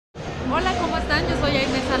Hola, ¿cómo están? Yo soy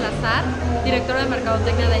Salazar, directora de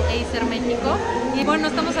Mercadotecnia de ACER México. Y bueno,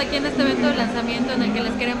 estamos aquí en este evento de lanzamiento en el que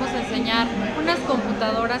les queremos enseñar unas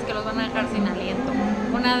computadoras que los van a dejar sin aliento.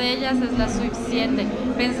 Una de ellas es la Swift 7,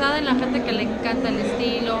 pensada en la gente que le encanta el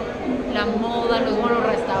estilo, la moda, los buenos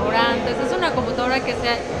restaurantes. Es una computadora que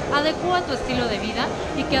se adecua a tu estilo de vida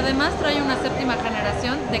y que además trae una séptima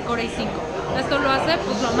generación de Core i5. Esto lo hace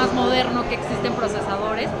pues lo más moderno que existen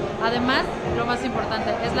procesadores. Además, lo más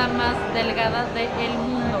importante, es la más delgada del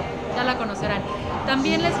mundo. Ya la conocerán.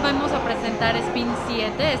 También les vamos a presentar Spin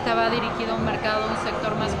 7. Esta va dirigido a un mercado, un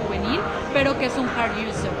sector más juvenil, pero que es un hard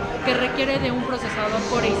user, que requiere de un procesador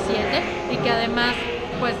Core i7 y que además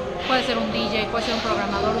pues puede ser un DJ, puede ser un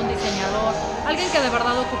programador, un diseñador, alguien que de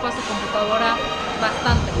verdad ocupa su computadora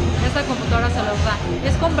bastante. Esta computadora se los da.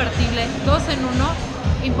 Es convertible, 2 en 1,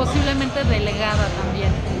 imposiblemente delgada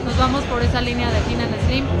también. Nos vamos por esa línea de Thin and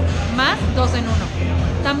Slim más 2 en 1.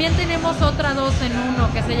 También tenemos otra 2 en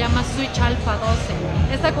 1 que se llama Switch Alpha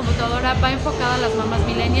 12. Esta computadora va enfocada a las mamás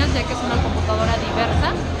millennials, ya que es una computadora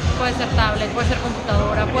diversa. Puede ser tablet, puede ser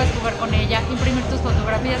computadora, puedes jugar con ella, imprimir tus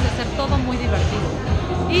fotografías y hacer todo muy divertido.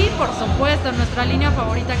 Y por supuesto nuestra línea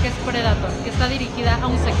favorita, que es Predator, que está dirigida a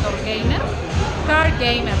un sector gamer. Car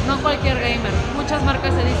gamer, no cualquier gamer. Muchas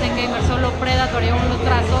marcas se dicen gamer, solo Predator y un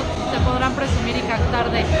trazo se podrán presumir y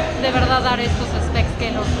jactar de verdad dar estos specs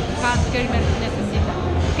que los hard gamers necesitan.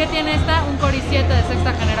 ¿Qué tiene esta? Un Core i7 de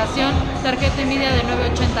sexta generación, tarjeta Nvidia de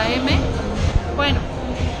 980M. Bueno,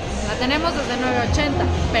 la tenemos desde 980,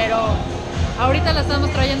 pero ahorita la estamos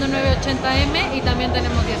trayendo en 980M y también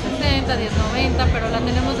tenemos 1060, 1090, pero la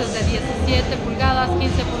tenemos desde 17 pulgadas,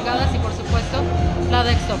 15 pulgadas y por supuesto la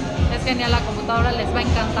desktop. Es genial la computadora, les va a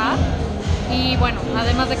encantar. Y bueno,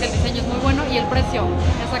 además de que el diseño es muy bueno y el precio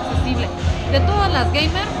es accesible. De todas las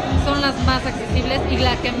gamers, son las más accesibles y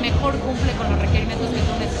la que mejor cumple con los requerimientos que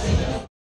tú necesitas.